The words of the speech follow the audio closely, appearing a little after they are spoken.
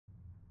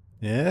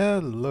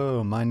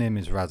Hello, my name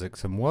is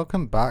Razix and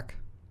welcome back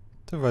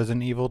to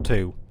Resident Evil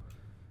 2.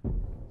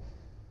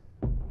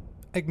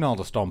 Ignore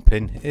the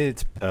stomping,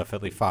 it's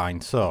perfectly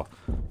fine. So,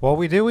 what are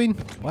we doing?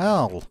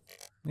 Well,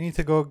 we need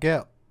to go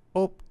get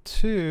up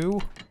to...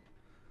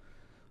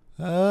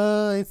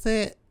 is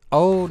it?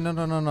 Oh,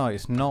 no,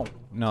 it's not.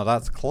 No,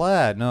 that's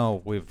Claire.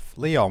 No, with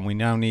Leon, we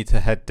now need to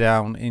head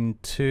down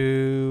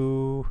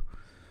into...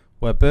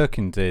 where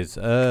Birkins is.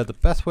 The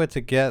best way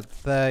to get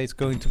there is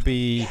going to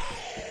be...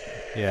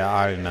 Yeah,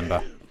 I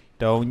remember.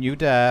 Don't you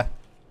dare.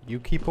 You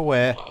keep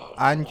away.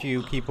 And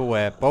you keep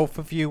away. Both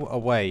of you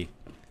away.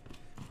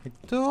 I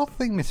don't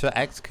think Mr.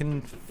 X can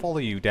follow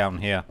you down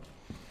here.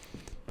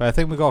 But I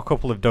think we've got a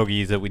couple of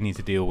doggies that we need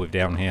to deal with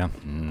down here.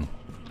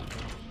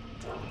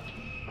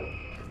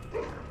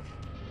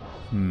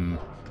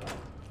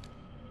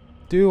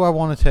 Do I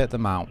want to take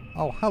them out?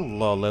 Oh,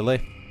 hello,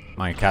 Lily.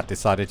 My cat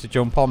decided to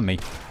jump on me.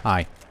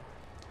 Hi.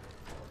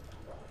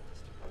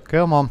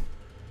 Come on.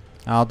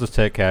 I'll just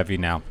take care of you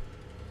now.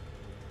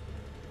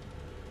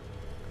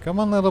 Come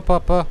on, little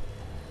pupper.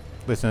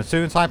 Listen, as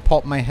soon as I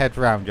pop my head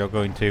round, you're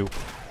going to...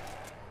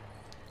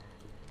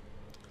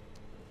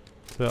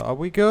 So, are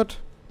we good?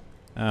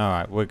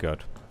 Alright, we're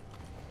good.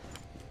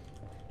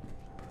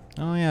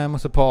 Oh yeah, I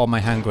must have put all my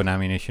handgun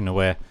ammunition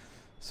away.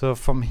 So,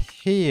 from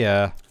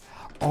here...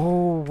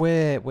 Oh,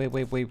 wait. We need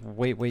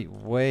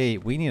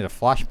a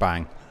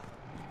flashbang.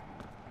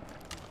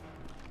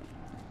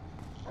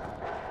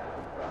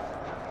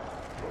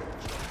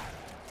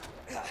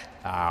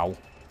 Ow.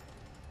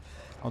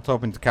 I was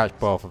hoping to catch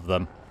both of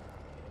them.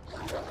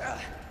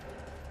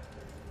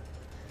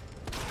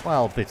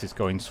 Well, this is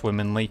going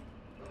swimmingly.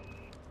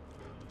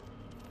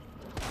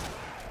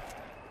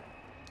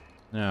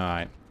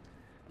 Alright.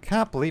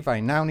 Can't believe I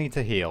now need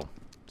to heal.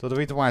 So the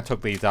reason why I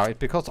took these out is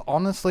because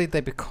honestly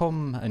they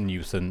become a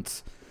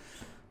nuisance.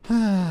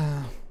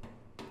 But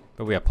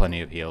we have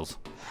plenty of heals.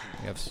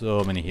 We have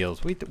so many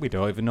heals. We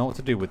don't even know what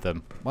to do with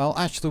them. Well,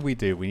 actually we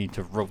do. We need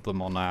to rub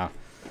them on our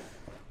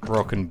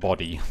broken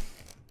body.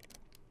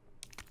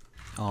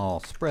 Oh,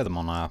 spray them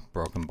on our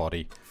broken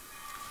body.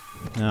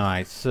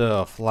 Alright,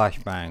 so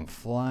flashbang,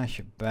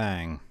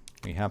 flashbang.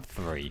 We have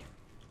 3.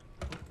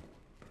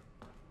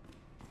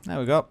 There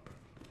we go.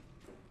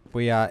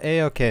 We are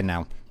A-okay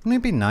now.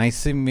 Wouldn't it be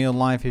nice in real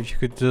life if you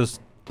could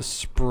just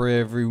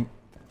spray every...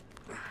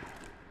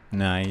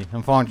 Nah,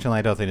 unfortunately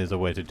I don't think there's a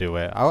way to do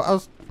it. I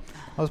was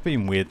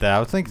being weird there. I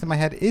was thinking in my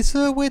head, is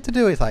there a way to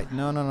do it? It's like,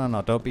 no,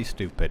 don't be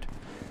stupid.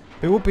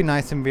 It would be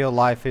nice in real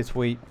life if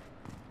we...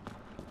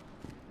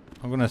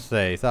 I'm gonna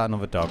say, is that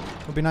another dog?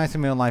 It would be nice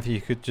in real life if you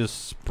could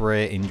just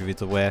spray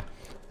injuries away.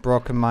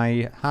 Broken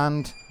my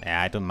hand?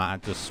 Yeah, it doesn't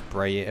matter, just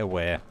spray it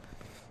away.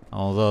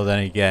 Although then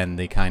again,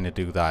 they kind of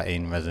do that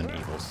in Resident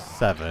Evil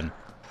 7.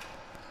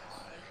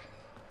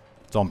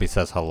 Zombie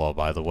says hello,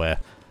 by the way.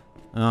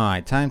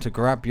 Alright, time to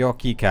grab your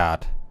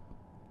keycard.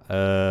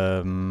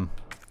 I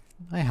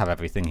have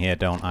everything here,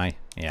 don't I?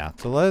 Yeah,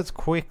 so let's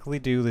quickly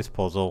do this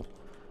puzzle.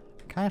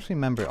 I can't actually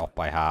remember it off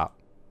by heart.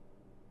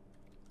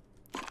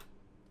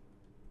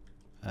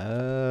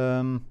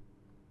 I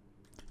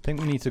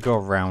think we need to go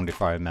around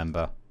if I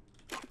remember.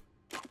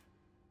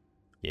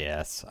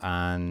 Yes,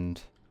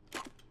 and...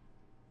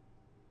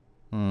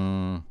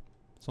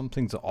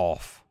 something's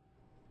off.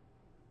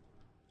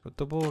 Got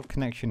double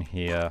connection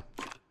here.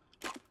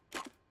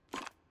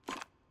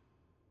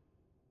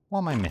 What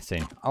am I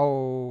missing?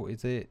 Oh,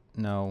 is it?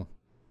 No.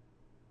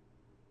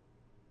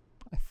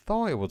 I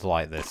thought it was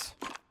like this.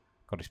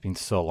 God, it's been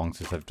so long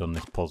since I've done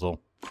this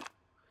puzzle.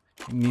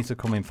 It needs to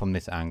come in from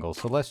this angle,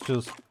 so let's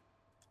just...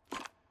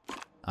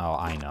 Oh,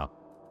 I know.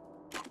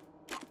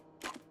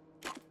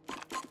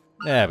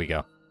 There we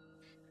go.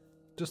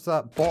 Just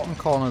that bottom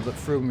corner that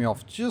threw me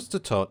off just a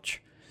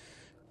touch.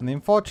 And the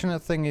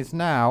unfortunate thing is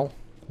now,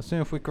 as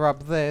soon as we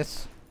grab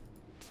this,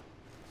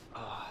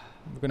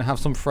 we're going to have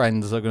some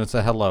friends that are going to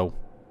say hello.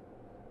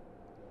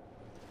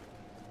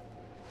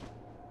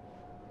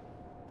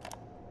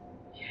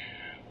 Yeah,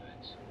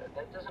 but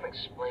that doesn't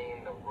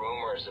explain the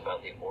rumors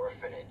about the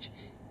orphanage.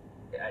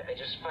 I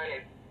just find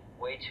it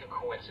way too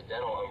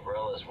coincidental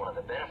Umbrella is one of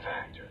the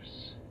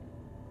benefactors.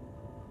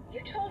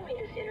 You told me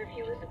this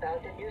interview was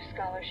about the new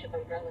scholarship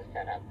Umbrella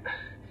set up.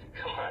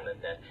 Come on,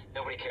 that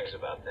nobody cares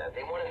about that.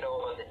 They want to know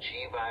about the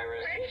G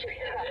virus Where did you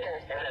hear about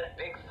this? and that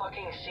big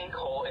fucking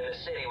sinkhole in the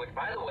city, which,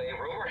 by the way,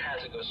 rumor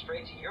has it goes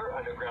straight to your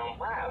underground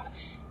lab.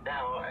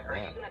 Now, are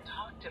you going to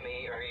talk to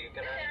me, or are you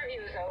going to... This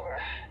interview's over.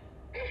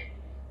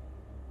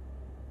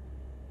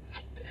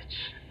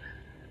 Bitch.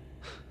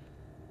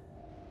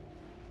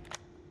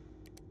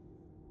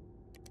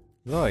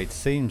 Though it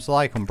seems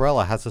like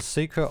Umbrella has a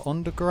secret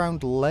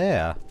underground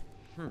lair.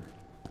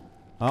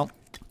 Well,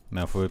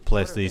 now if we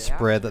replace the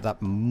spray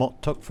that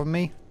mutt took from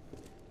me.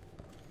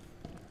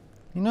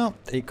 You know,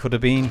 it could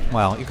have been,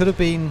 well, it could have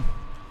been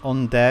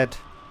undead,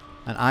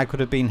 and I could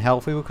have been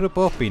healthy. We could have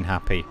both been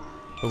happy.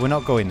 But we're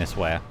not going this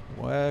way.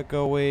 We're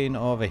going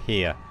over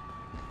here.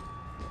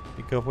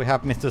 Because we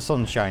have Mr.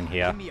 Sunshine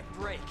here. Give me a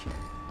break.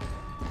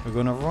 We're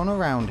going to run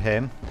around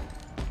him.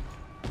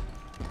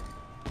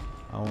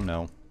 Oh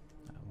no.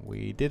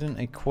 We didn't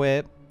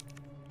equip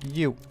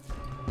you.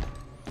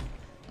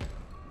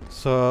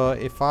 So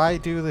if I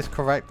do this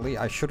correctly,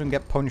 I shouldn't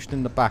get punched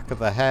in the back of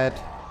the head.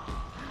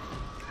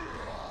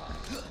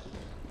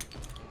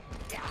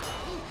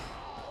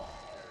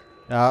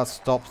 That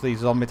stops these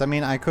zombies. I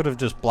mean, I could have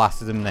just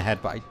blasted him in the head,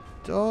 but I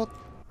don't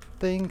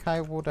think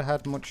I would have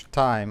had much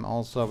time.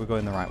 Also, we're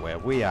going the right way.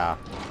 We are.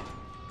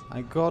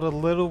 I got a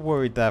little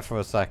worried there for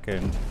a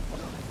second.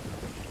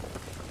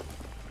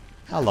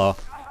 Hello.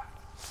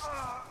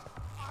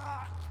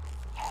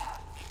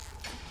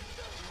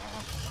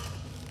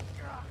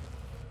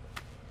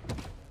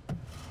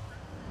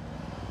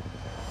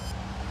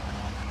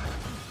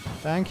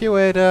 Thank you,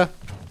 Ada.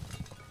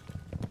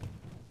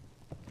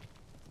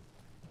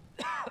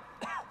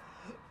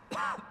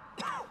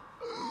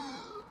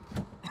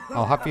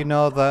 I'll have you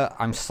know that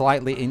I'm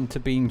slightly into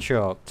being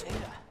choked. Ada,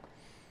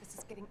 this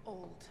is getting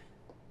old.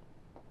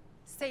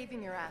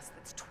 Saving your ass,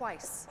 that's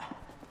twice.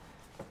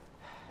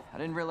 I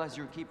didn't realize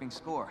you were keeping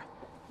score.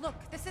 Look,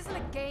 this isn't a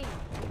game.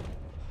 You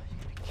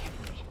gotta be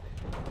kidding me.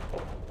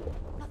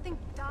 Nothing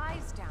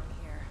dies down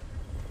here.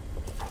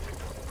 I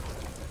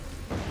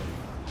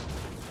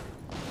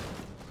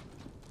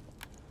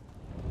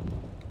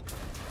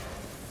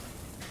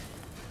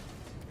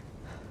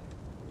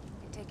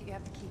take it you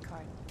have the key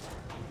card.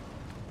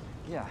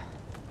 Yeah,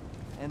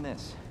 and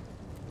this.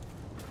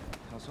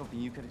 I was hoping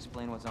you could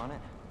explain what's on it.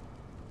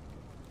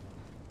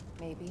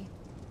 Maybe.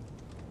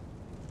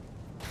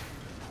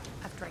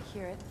 After I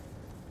hear it.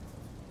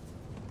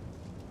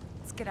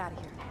 Let's get out of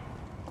here.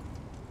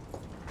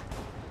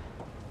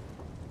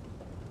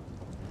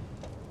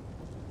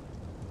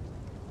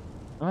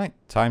 Alright,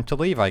 time to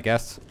leave, I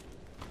guess.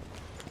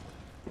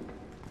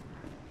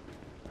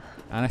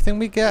 And I think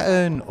we get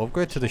an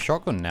upgrade to the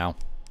shotgun now.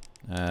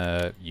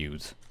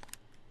 Use.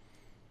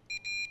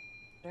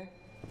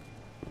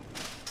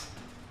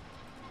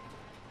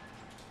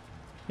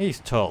 He's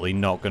totally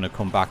not going to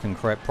come back and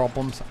create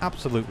problems.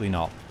 Absolutely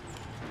not.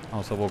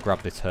 Also, we'll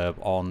grab this herb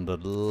on the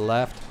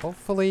left.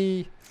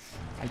 Hopefully,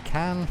 I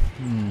can.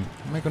 Am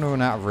I going to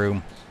run out of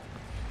room?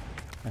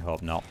 I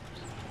hope not.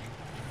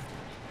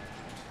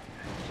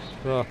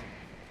 So,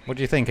 what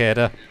do you think,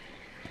 Ada?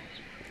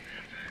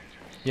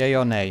 Yay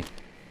or nay?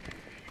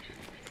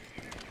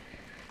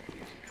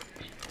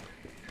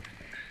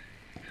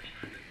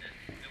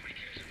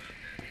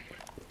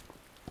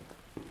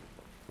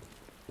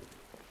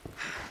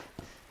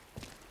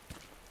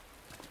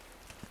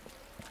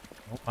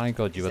 Oh my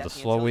god, you are the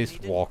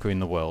slowest walker in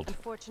the world.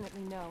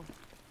 Unfortunately, no.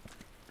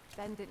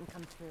 Ben didn't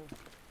come through.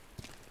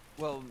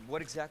 Well,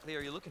 what exactly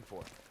are you looking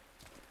for?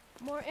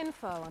 More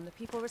info on the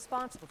people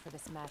responsible for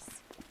this mess.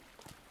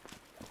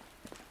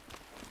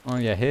 Oh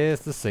yeah,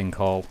 here's the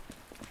sinkhole.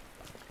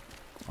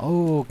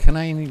 Oh, can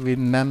I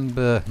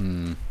remember?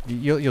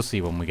 You'll see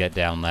when we get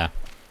down there.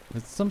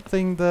 It's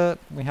something that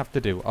we have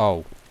to do.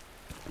 Oh.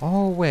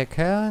 Oh, wait,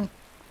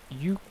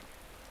 you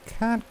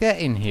can't get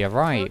in here,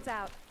 right? Road's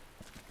out.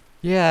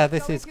 Yeah,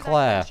 this Going is through that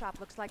Claire. gun shop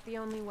looks like the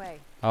only way.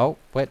 Oh,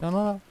 wait,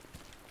 no.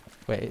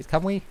 Wait,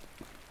 can we?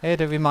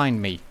 Ada,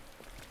 remind me.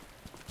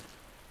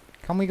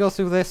 Can we go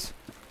through this?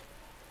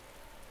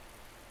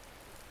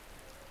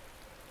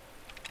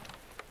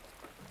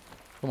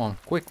 Come on,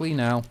 quickly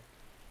now.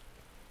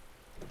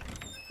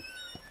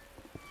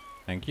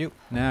 Thank you.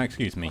 Now,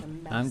 excuse me.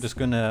 I'm just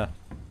gonna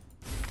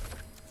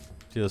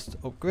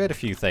upgrade a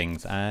few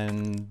things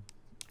and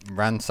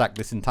ransack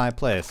this entire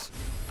place.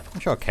 I'm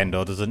sure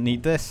Kendo doesn't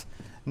need this.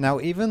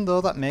 Now, even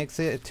though that makes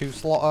it a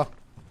 2-slotter,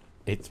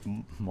 it's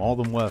more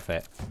than worth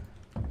it.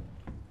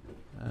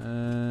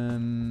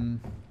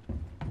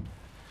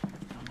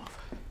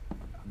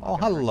 Oh,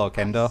 hello,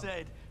 Kendo. I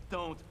said,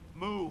 don't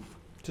move.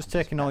 Just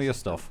taking all your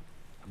stuff.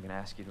 I'm gonna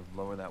ask you to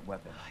lower that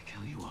weapon. I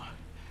kill you are.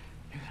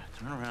 You're gonna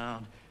turn around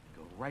and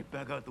go right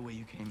back out the way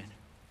you came in.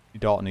 Your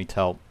daughter needs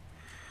help.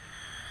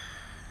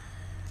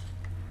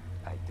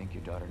 I think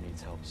your daughter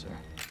needs help, sir.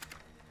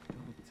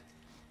 Don't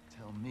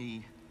tell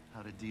me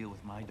how to deal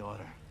with my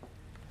daughter.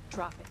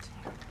 Drop it.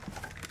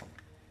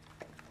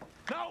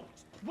 No!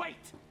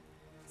 Wait!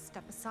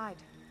 Step aside.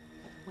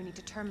 We need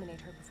to terminate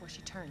her before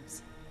she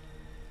turns.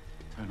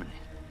 Terminate.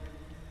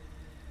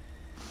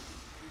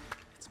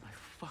 It's my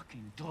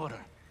fucking daughter.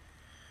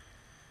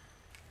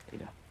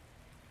 Ada.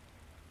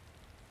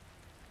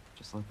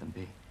 Just let them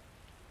be.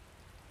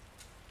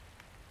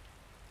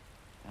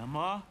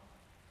 Emma?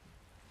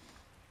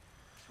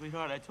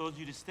 Sweetheart, I told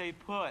you to stay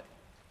put.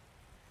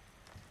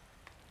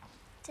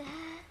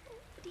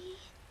 Daddy?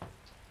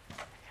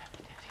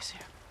 Daddy's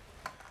here.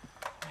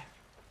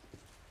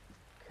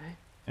 Okay?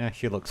 Yeah,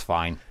 she looks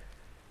fine.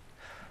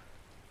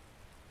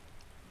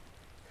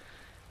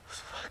 Those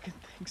fucking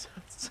things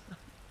outside.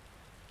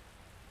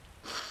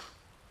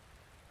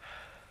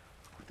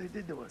 What they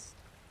did to us.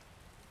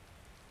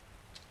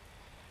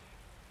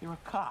 You're a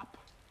cop.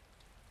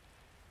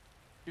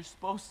 You're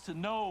supposed to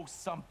know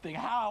something.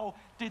 How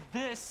did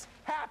this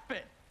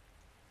happen?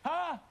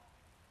 Huh?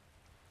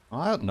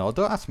 I don't know,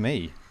 don't ask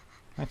me.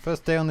 My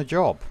first day on the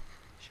job.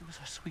 She was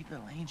our sweet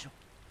little angel.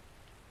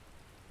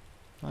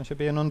 I should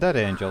be an undead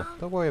angel.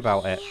 Don't worry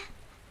about it.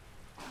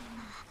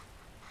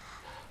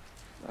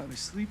 I was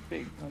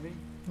sleeping, honey.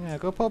 Yeah,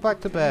 go put back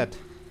to bed.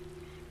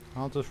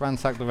 I'll just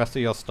ransack the rest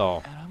of your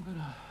store. And I'm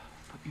gonna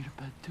put you to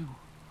bed too,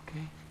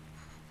 okay?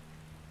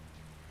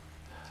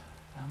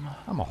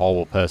 I'm a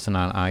horrible person,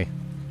 aren't I?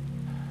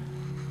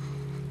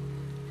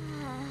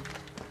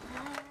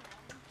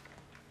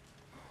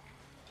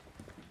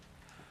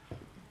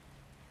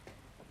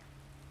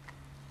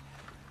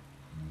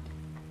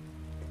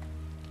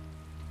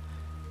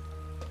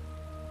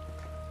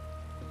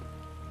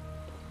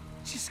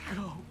 Just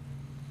go.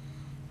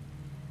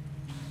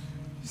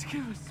 Just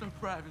give us some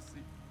privacy.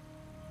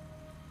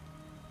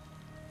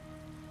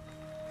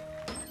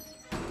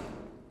 I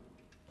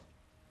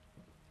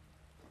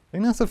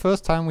think that's the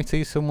first time we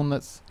see someone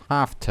that's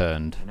half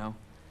turned. You know,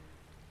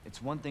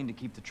 it's one thing to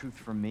keep the truth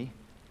from me,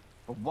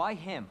 but why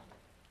him?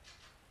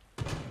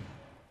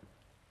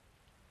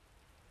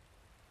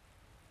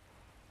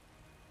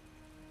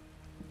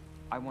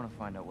 I want to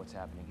find out what's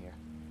happening here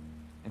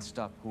and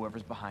stop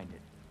whoever's behind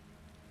it.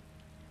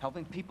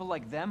 Helping people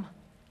like them?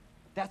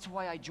 That's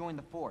why I joined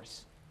the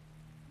force.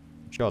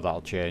 Sure,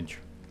 that'll change.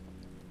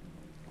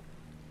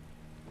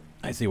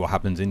 I see what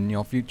happens in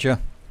your future.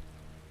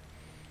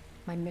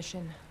 My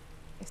mission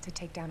is to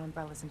take down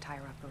Umbrella's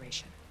entire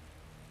operation.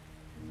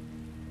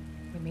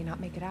 We may not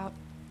make it out.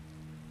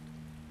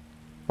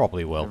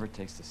 Probably will. Whatever it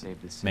takes to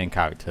save this city. Main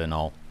character and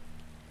all.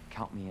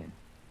 Count me in.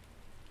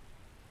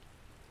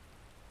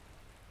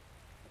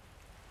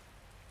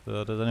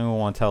 So does anyone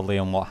want to tell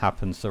Leon what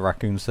happens to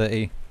Raccoon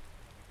City?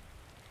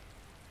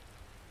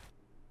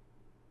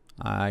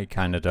 I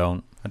kinda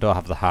don't. I don't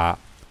have the heart.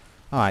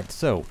 Alright,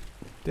 so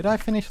did I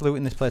finish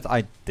looting this place?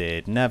 I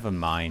did. Never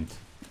mind.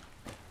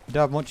 You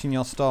don't have much in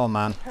your store,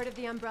 man. Heard of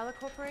the Umbrella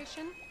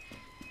Corporation?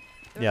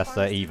 Yes,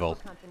 they're evil.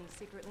 Company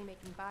secretly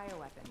making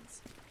bioweapons.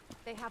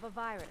 They have a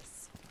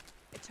virus.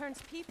 It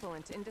turns people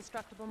into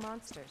indestructible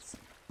monsters.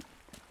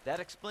 That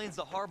explains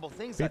the horrible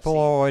things I've People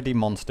seen. are already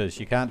monsters.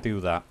 You can't do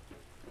that.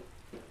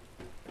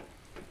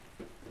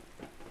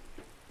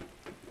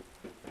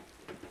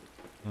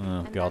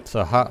 Oh god,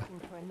 so how...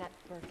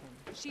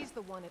 She's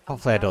the one at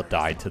Hopefully I don't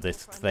Umbrella die to this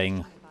responsible for thing.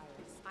 unleashing the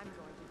virus. I'm going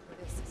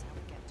to, this is how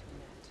we get to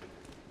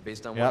Annette.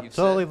 Based on what Yep, you've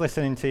totally said,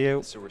 listening to you.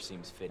 the sewer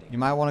seems fitting. You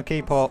might want to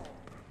keep up.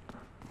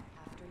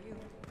 After you.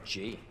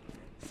 Gee,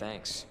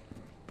 thanks.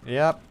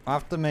 Yep,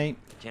 after me.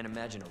 Can't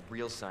imagine a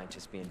real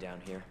scientist being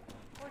down here.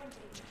 According to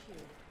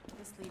HQ,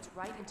 this leads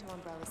right into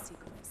Umbrella's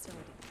secret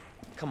facility.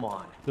 Come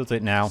on. Does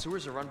it now?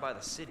 Sewers are run by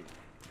the city.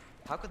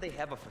 How could they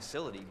have a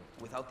facility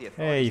without the Hey,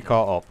 authorities? you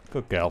caught up.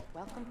 Good girl.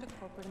 Welcome to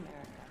corporate America.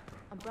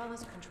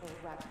 Umbrella's controlled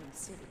Raccoon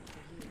City for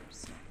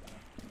years.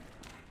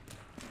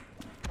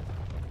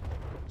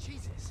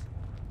 Jesus.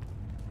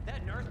 That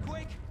an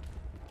earthquake?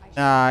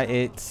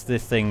 It's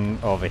this thing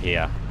over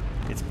here.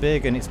 It's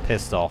big and it's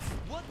pissed off.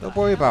 Don't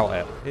worry about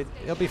it.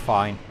 It'll be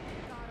fine.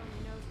 God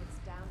only knows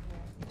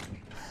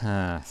what's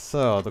down here.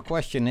 So, the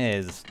question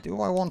is,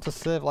 do I want to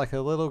save like a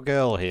little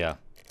girl here?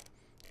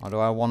 Or do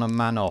I want to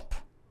man up?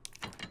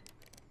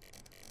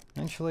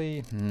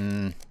 Actually,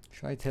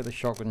 should I take the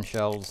shotgun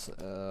shells?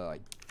 I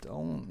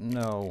don't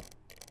know.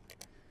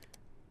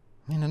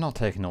 I mean, they're not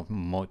taking up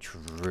much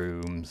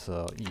room,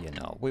 so, you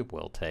know, we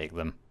will take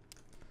them.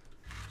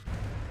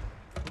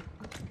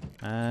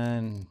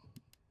 And...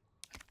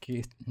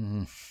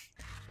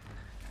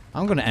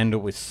 I'm going to end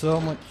up with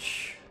so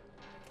much...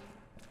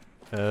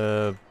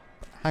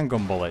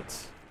 handgun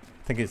bullets.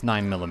 I think it's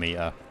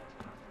 9mm.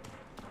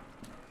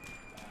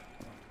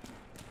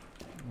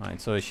 Right,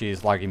 so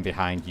she's lagging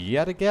behind you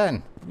yet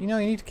again. You know,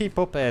 you need to keep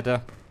up,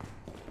 Ada.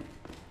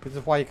 This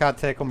is why you can't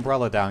take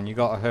Umbrella down. You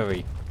gotta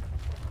hurry.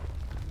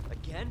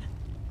 Again?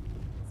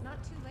 It's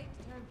not too late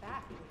to turn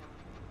back.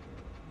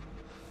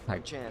 No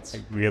chance. I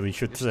really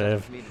should You're stuck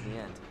save. with me to the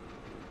end.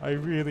 I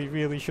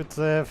really should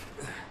save.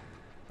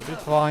 But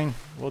it's fine.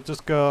 We'll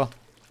just go.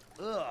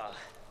 Ugh.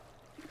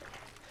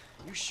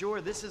 You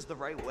sure this is the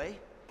right way?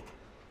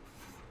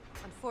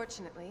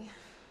 Unfortunately,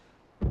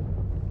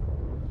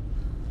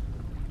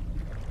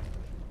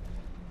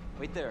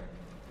 Wait there.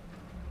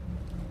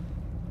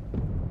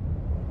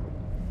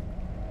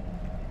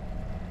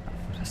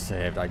 I should have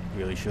saved. I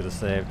really should have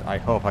saved. I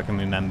hope I can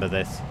remember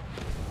this.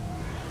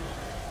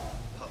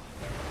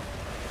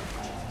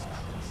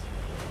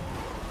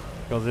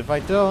 Because if I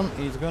don't,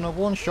 he's gonna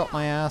one-shot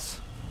my ass.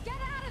 get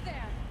out of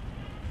there!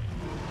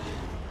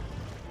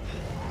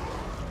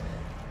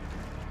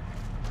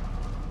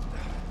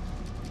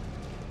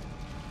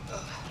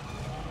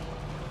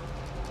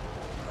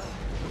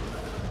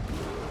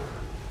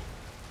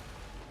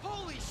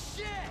 Holy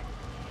shit!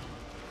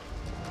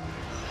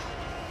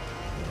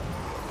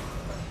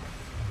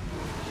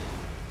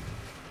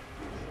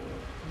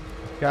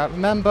 Can't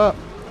remember.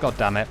 God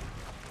damn it.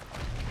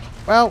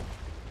 Well,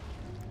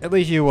 at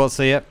least you will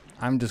see it.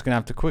 I'm just gonna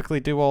have to quickly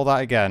do all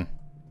that again.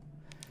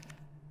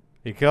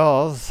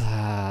 Because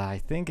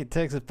I think it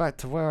takes us back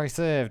to where I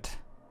saved.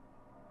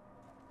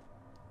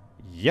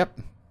 Yep.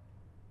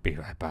 Be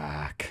right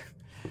back.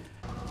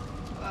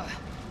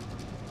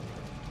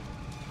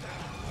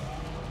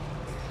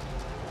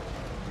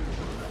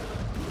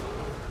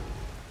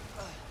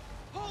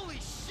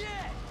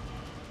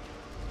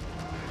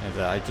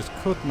 there. I just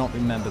could not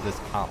remember this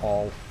at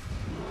all.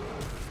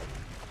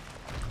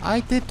 I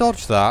did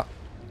dodge that.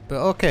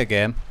 But okay,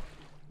 game.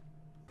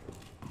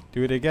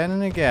 Do it again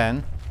and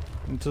again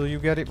until you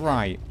get it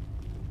right.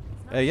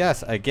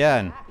 Yes,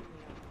 again.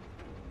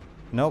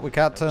 No, we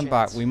can't turn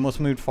back. We must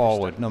move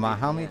forward, no matter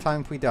how many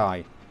times we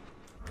die.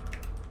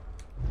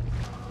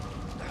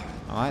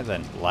 Alright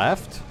then,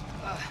 left.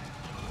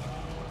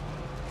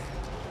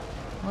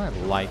 I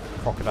like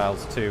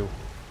crocodiles too.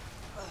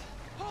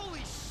 Holy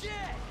shit!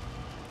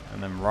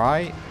 And then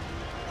right.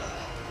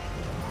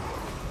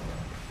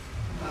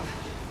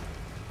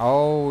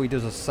 Oh, he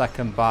does a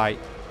second bite.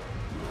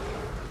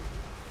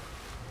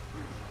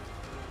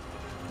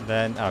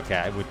 Then,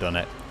 okay, we've done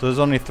it. So there's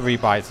only 3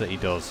 bites that he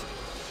does.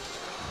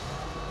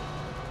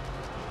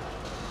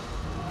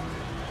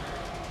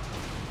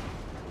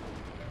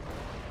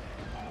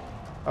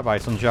 Bye-bye,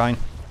 sunshine.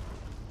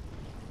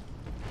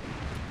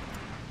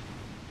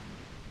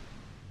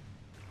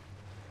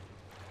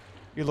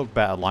 You look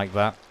better like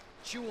that.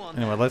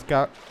 Anyway, let's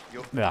go.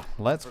 Yeah,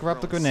 let's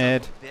grab the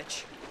grenade.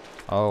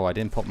 Oh, I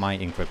didn't put my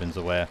ink ribbons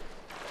away.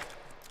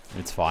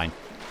 It's fine.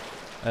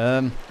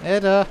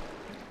 Ada,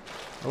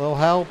 a little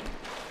help.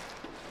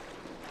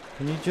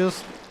 Can you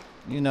just,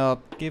 you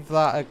know, give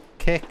that a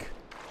kick?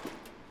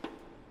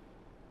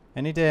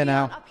 Any day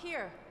now. Up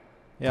here.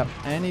 Yep,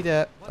 any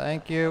day.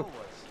 Thank you.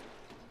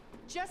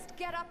 Just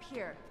get up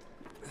here.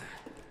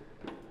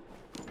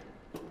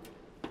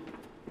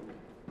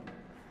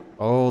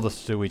 Oh, the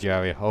sewage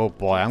area. Oh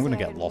boy, I'm gonna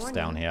get lost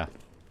down here.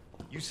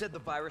 You said the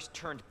virus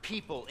turned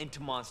people into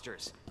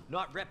monsters,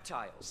 not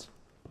reptiles.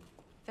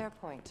 Fair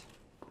point.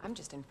 I'm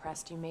just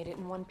impressed you made it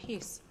in one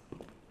piece.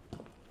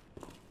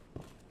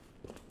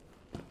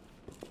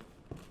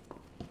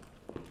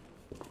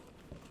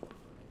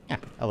 Yeah,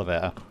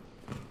 elevator.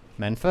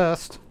 Men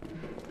first.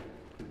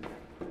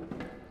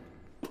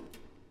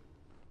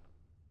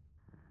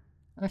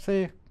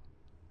 Actually,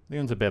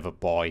 Leon's a bit of a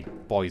boy.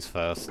 Boys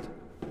first.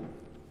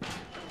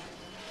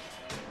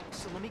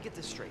 So let me get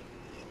this straight.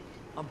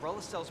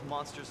 Umbrella sells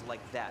monsters like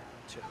that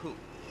to who?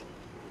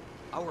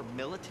 Our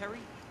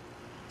military?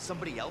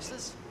 Somebody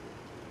else's?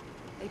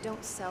 They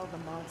don't sell the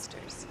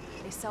monsters.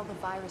 They sell the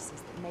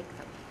viruses that make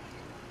them.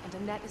 And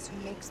Annette is who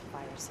makes the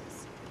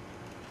viruses.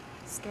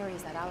 Scary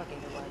as that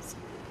alligator was,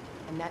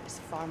 Annette is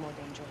far more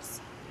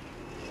dangerous.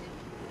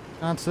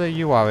 I'd say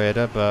you are,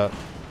 Ada, but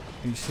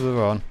each to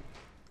their own.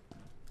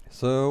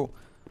 So,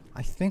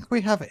 I think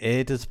we have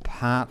Ada's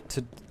part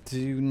to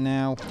do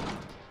now.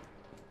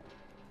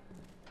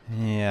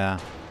 Yeah.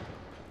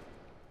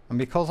 And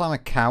because I'm a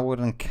coward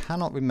and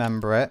cannot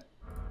remember it,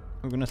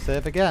 we're going to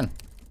save again.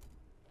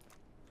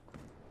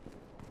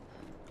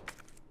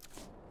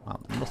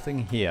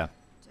 Nothing here.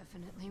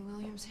 Definitely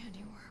William's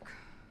handiwork.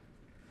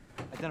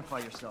 Identify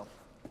yourself.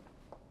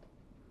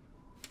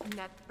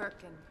 Annette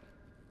Birkin.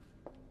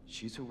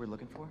 She's who we're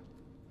looking for?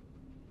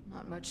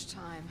 Not much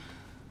time.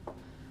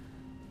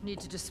 Need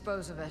to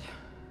dispose of it.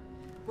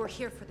 We're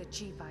here for the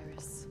G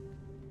virus.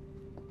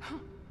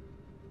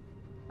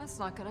 That's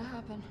not gonna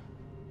happen.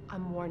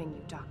 I'm warning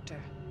you, Doctor.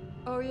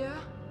 Oh yeah?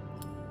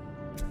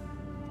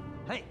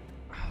 Hey!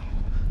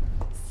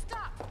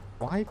 Stop!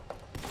 Why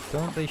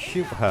don't they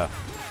shoot her?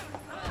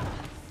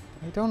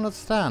 I don't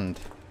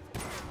understand.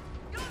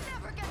 You'll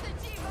never get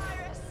the G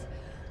virus!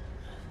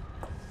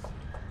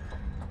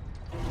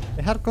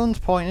 They had guns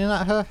pointing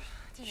at her.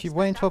 She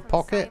went into her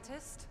pocket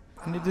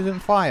and it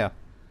didn't fire.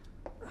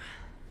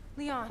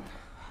 Leon.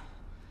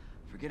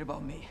 Forget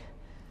about me.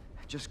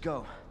 Just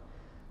go.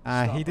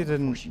 He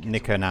didn't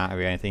nick an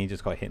artery or anything, he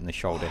just got hit in the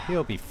shoulder.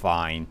 He'll be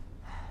fine.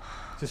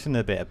 Just in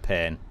a bit of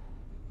pain.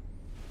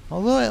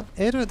 Although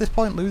Ada at this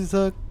point loses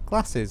her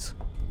glasses.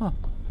 Huh.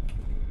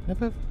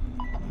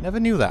 Never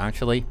knew that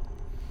actually.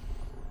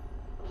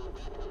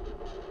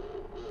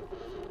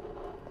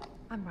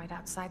 I'm right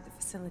outside the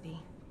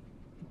facility,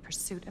 in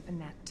pursuit of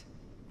Annette.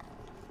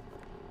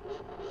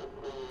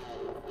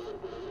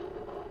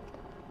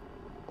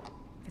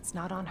 If it's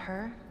not on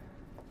her,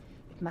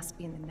 it must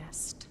be in the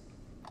nest.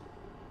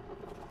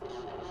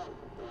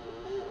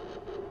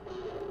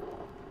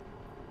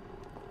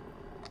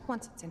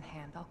 Once it's in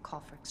hand, I'll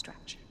call for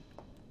extraction.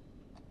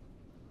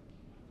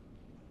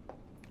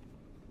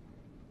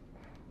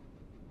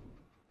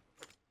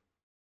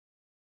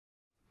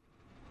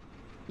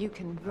 You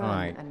can run,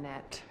 Right.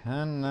 Annette.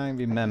 Can I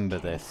remember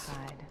this?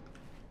 Hide.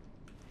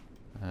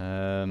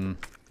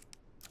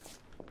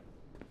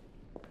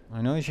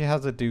 I know she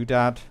has a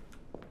doodad,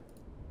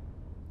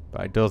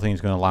 but I don't think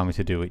it's going to allow me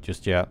to do it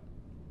just yet.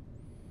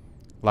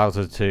 Allows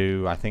her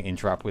to, I think,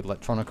 interact with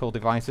electronical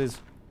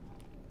devices.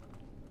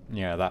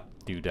 Yeah, that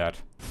doodad.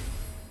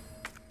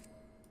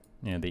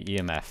 Yeah, the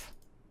EMF.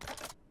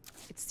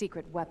 It's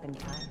secret weapon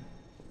time.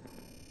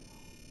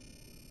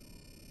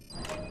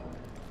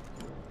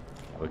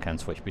 We can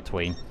switch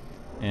between.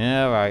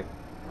 Yeah, right.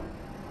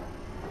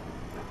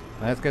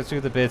 Let's get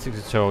through the basic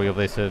tutorial of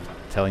this of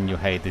telling you,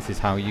 hey, this is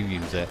how you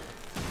use it.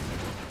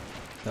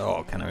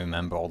 Oh, can I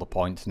remember all the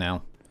points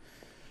now?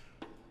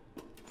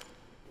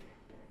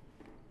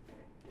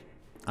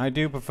 I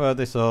do prefer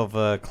this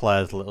over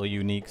Claire's little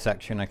unique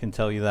section, I can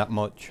tell you that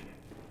much.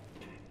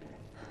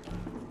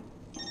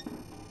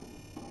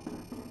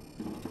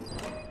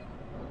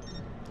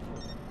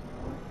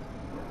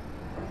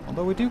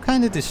 Although we do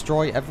kind of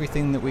destroy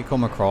everything that we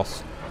come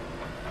across.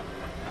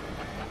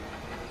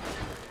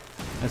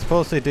 I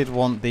suppose they did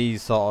want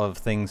these sort of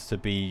things to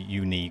be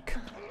unique.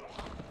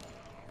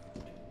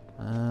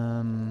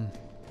 Yeah,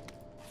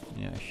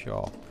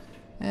 sure.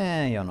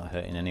 You're not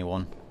hurting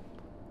anyone.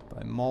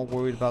 But I'm more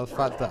worried about the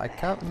fact that I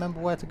can't remember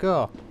where to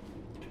go.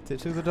 Is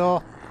it through the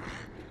door?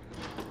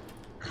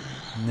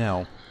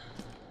 No.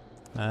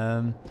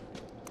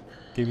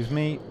 Excuse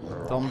me,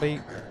 zombie.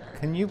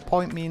 Can you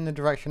point me in the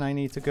direction I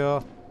need to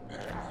go?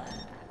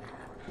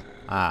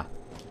 Ah.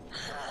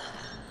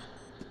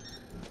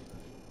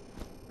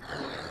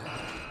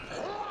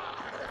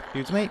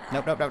 Excuse me.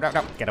 Nope, nope, nope, nope,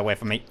 nope. Get away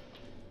from me.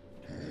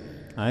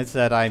 I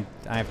said I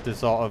have to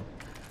sort of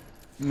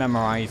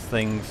memorize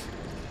things.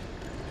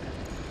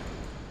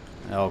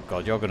 Oh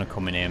god, you're gonna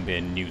come in here and be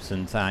a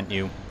nuisance, aren't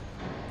you?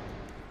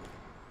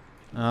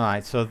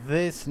 Alright, so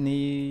this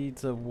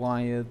needs a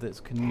wire that's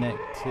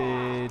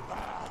connected.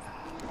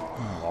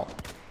 Oh,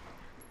 what?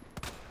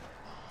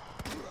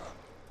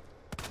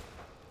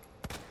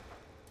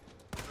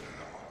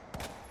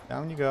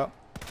 Down you go.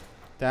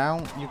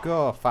 Down you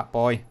go, fat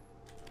boy.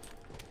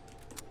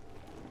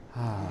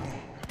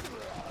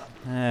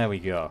 There we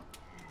go.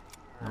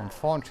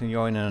 Unfortunately,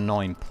 you're in an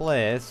annoying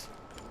place.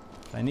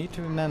 I need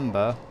to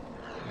remember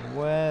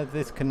where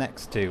this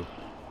connects to.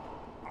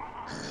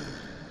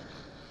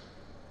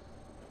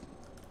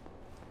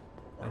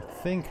 I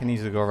think I need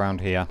to go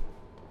around here.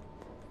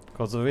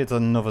 Because there is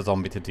another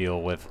zombie to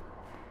deal with.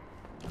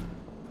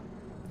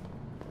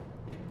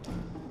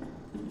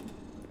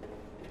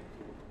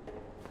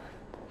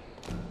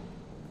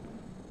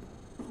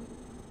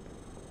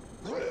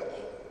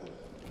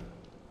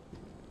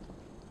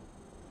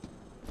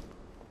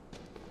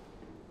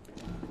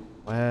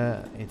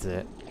 Where is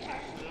it?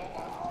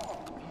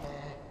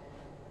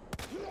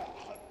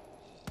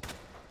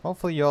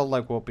 Hopefully your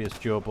leg won't be as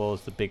durable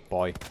as the big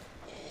boy.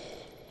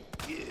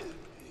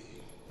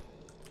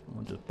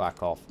 We'll just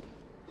back off.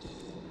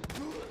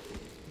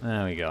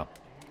 There we go.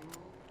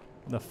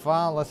 They're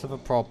far less of a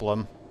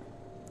problem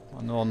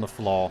when they're on the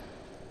floor.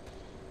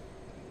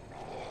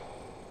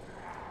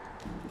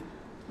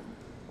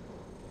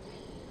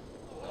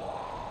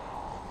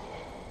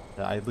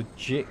 I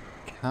legit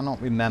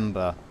cannot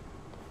remember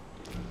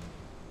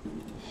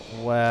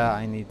where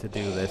I need to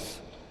do this.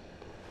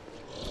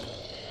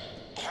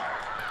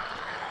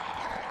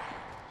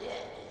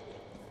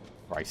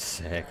 For Christ's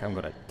sake, I'm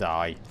gonna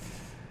die.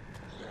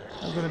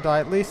 I'm gonna die.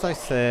 At least I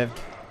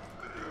saved.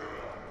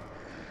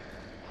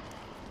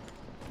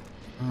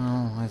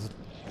 Oh, I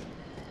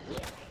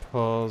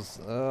suppose.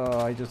 Oh,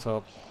 I just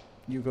hope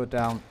you go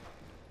down.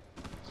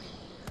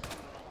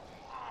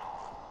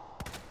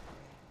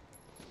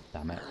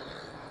 Damn it.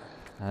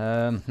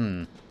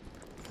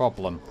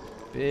 Problem.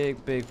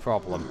 Big, big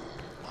problem.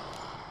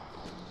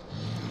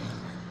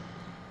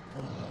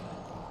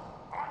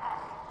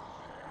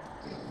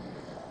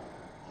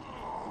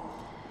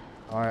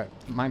 Alright,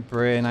 my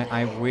brain,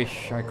 I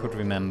wish I could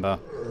remember.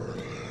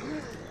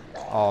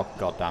 Oh,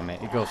 god damn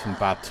it. It goes from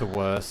bad to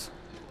worse.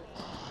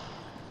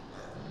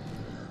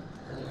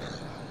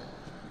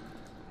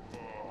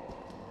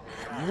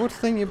 You would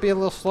think you'd be a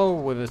little slower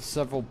with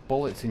several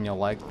bullets in your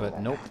leg, but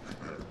nope.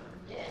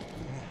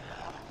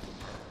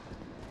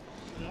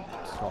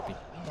 Just gotta be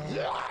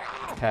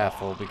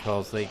careful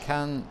because they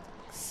can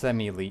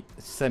semi-lunge.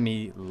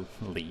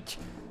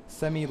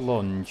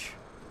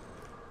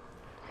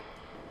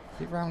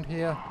 Is it round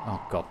here?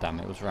 Oh god damn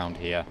it, it was round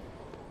here.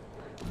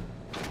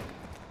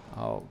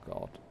 Oh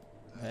god.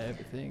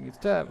 Everything is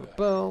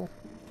terrible.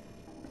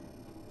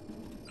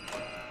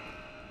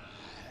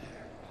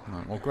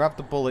 Right, we'll grab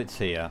the bullets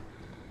here.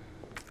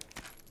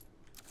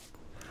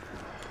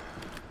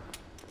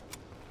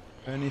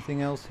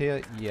 Anything else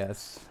here?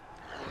 Yes.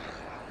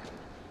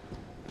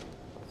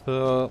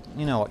 So,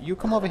 you know what? You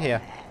come over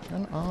here.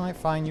 Alright,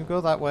 fine. You go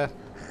that way.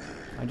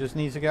 I just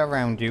need to get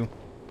around you.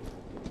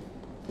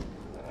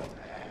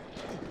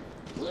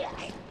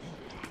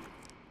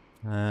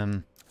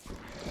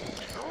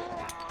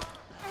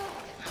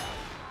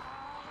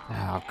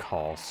 Of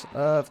course.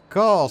 Of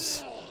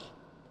course!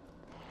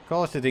 Of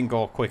course it didn't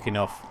go quick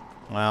enough.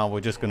 Well,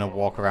 we're just gonna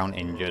walk around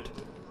injured.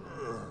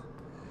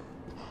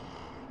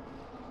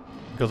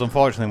 Because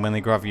unfortunately when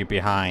they grab you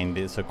behind,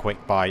 it's a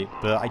quick bite.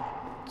 But I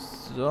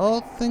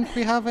don't think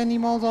we have any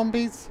more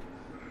zombies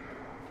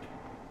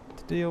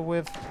to deal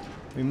with.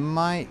 We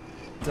might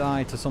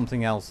die to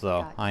something else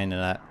though. I know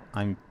that.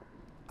 I'm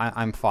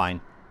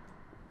fine.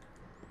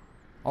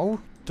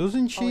 Oh,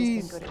 doesn't she?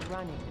 Always been good at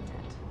running,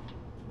 Annette.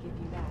 Give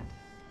you that.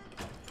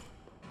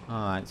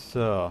 Alright,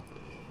 so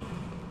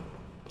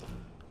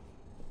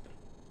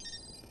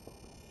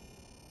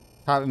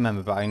can't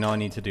remember, but I know I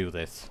need to do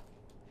this.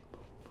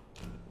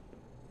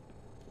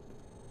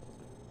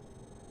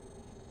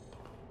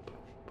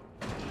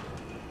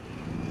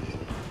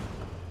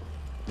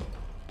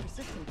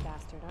 Persistent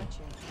bastard. bastard, aren't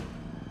you?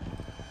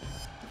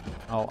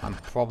 Oh, I'm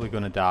probably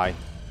gonna die.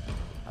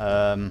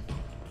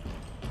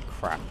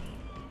 Crap.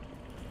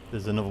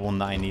 There's another one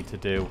that I need to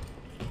do.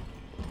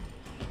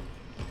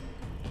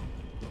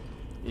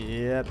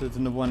 Yep, there's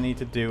another one I need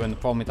to do, and the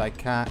problem is I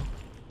can't.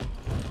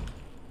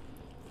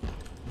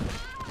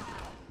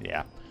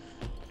 Yeah.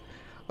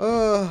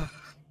 Oh.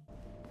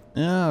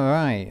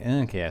 Alright,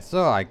 okay,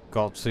 so I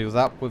got through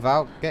that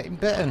without getting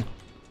bitten.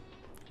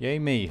 Yay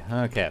me.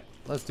 Okay,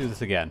 let's do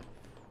this again.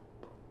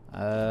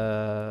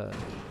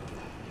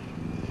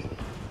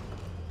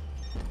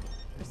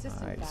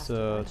 Persistent Alright, bastard,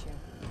 so aren't you?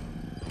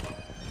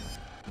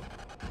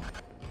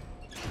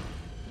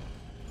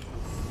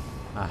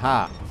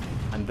 aha.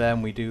 And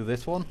then we do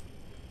this one.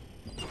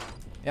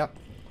 Yep.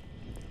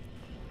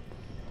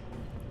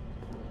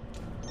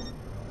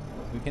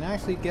 We can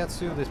actually get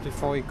through this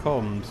before he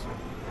comes.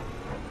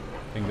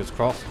 Fingers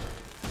crossed.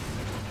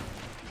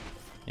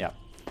 Yep.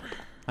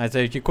 I'd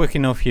say if you're quick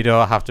enough, you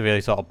don't have to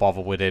really sort of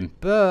bother with him.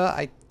 But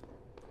I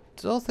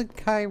don't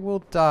think I will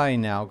die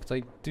now, because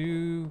I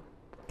do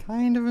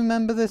kind of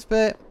remember this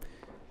bit.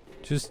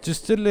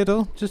 Just a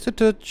little, just a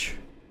touch.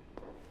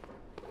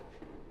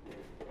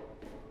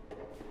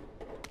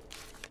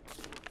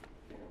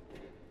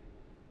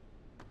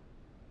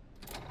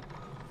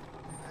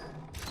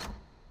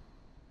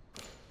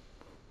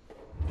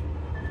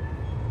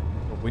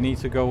 We need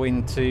to go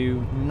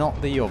into not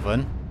the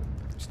oven.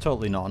 It's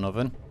totally not an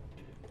oven.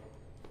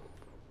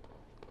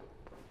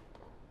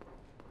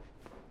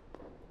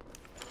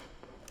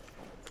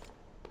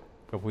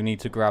 If we need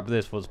to grab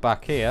this, what's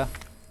back here,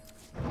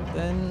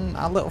 then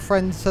our little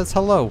friend says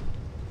hello.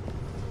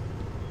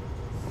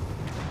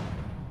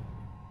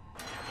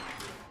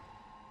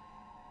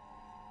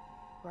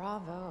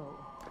 Bravo.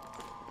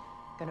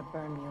 Gonna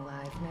burn me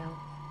alive now.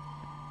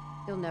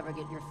 You'll never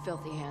get your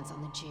filthy hands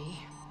on the G.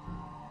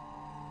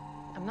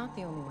 I'm not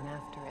the only one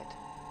after it.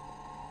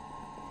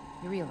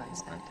 You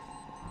realize that?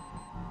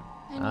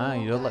 Ah,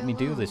 you don't let me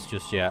do this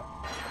just yet.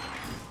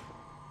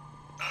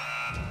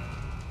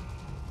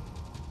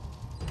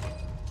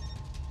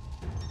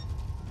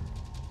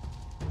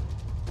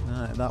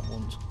 Alright, that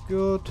one's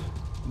good.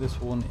 This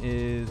one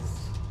is...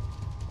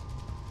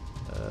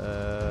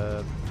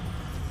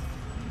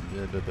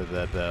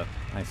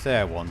 I say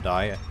I won't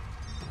die.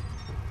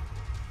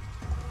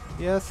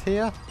 Yes,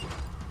 here.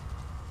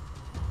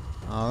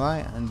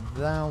 Alright, and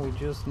now we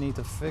just need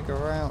to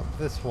figure out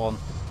this one.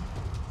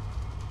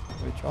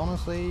 Which,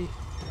 honestly,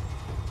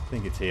 I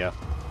think it's here.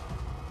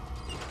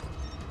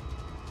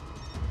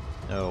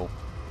 No.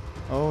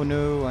 Oh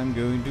no, I'm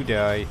going to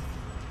die.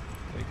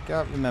 I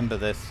can't remember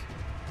this.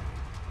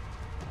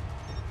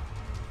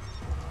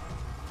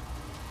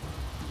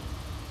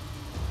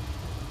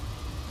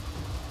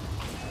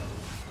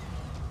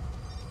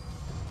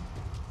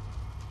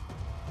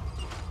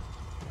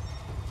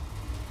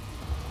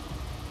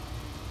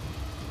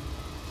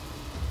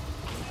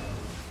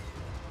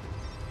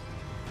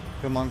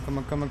 Come on, come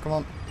on, come on, come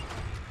on.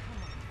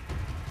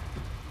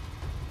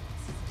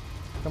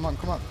 Come on,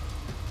 come on.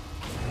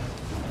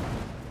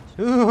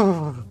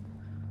 Ooh.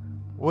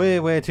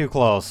 Way too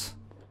close.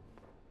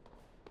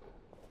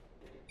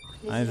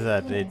 I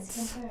said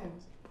it's...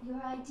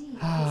 Your ID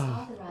is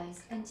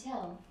authorized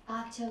until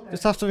October.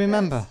 Just have to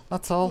remember,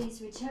 that's all.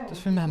 Please return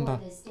Just remember.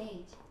 before this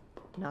date.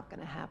 Not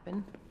gonna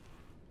happen.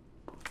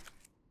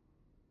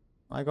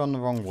 I gone the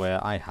wrong way.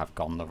 I have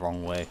gone the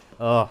wrong way.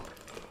 Ugh.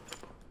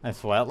 I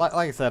swear, like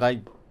I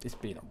said, it's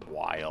been a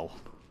while.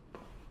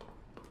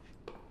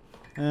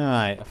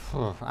 Alright,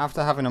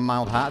 after having a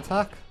mild heart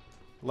attack,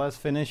 let's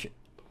finish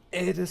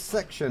Ada's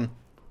section.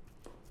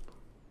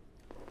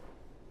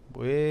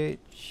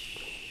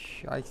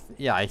 Which, I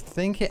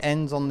think it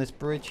ends on this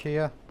bridge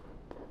here.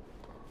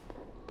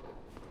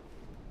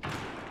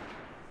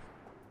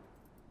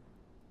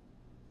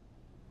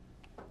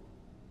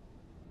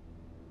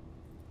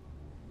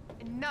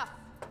 Enough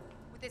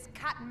with this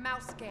cat and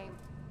mouse game.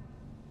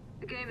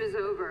 The game is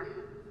over.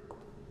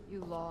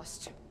 You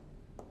lost.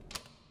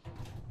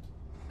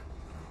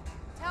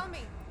 Tell me,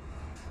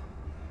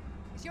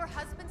 is your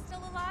husband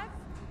still alive?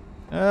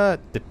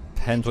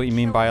 Depends what you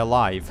mean by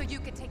alive. So you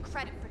could take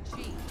credit for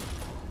G.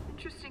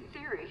 Interesting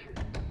theory.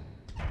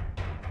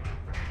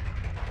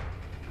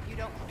 You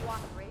don't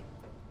cooperate,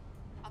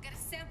 I'll get a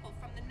sample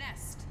from the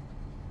nest.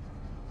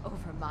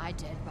 Over my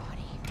dead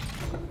body.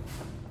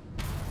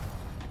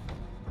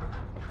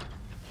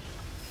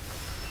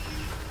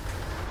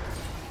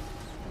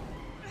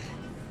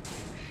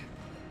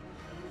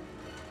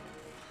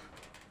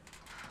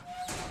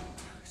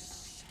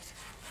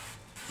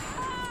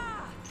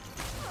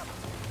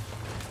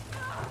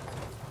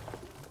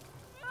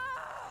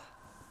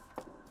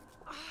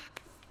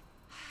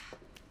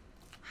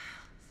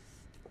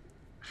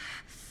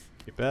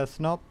 You best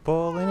not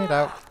pulling it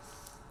out.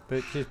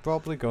 But she's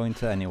probably going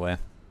to anyway.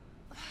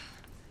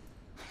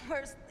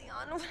 Where's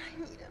Leon when I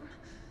need him?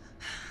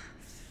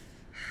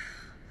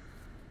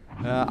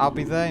 I'll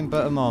be there in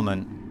but a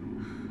moment.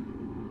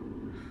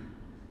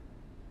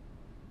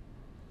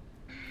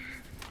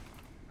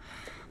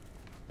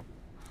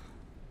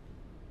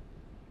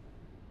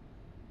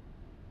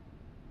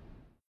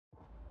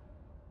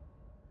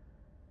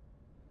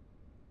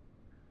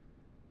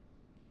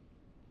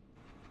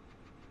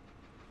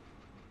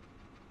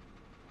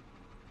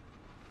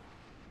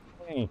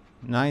 Hey,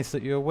 nice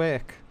that you're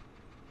awake.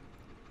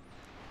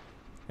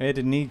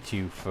 Ada needs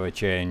you for a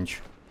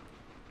change.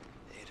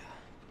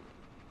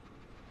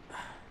 Ada.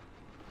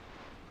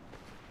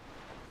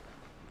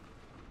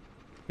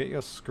 Get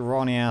your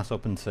scrawny ass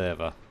up and save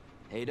her.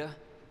 Ada?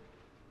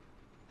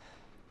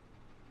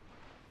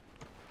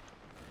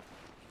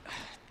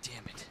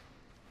 Damn it.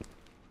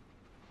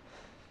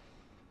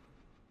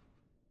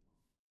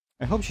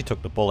 I hope she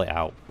took the bullet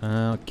out.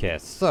 Okay,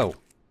 so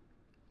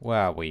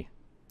where are we?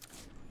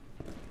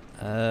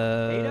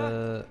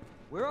 Ada?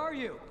 Where are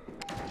you?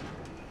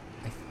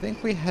 I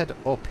think we head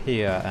up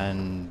here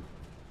and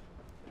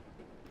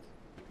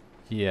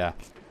yeah.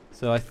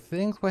 So I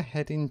think we're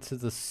heading to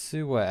the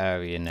sewer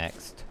area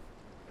next.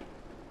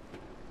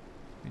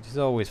 Which is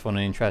always fun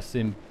and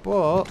interesting,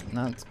 but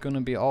that's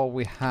gonna be all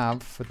we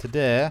have for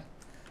today.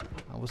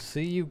 I will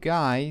see you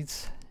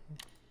guys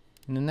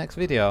in the next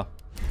video.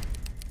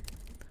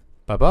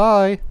 Bye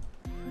bye!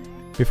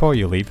 Before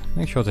you leave,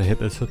 make sure to hit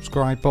the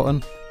subscribe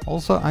button.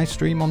 Also, I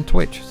stream on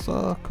Twitch,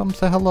 so come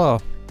say hello.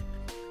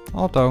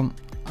 Or don't,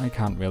 I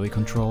can't really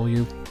control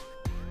you.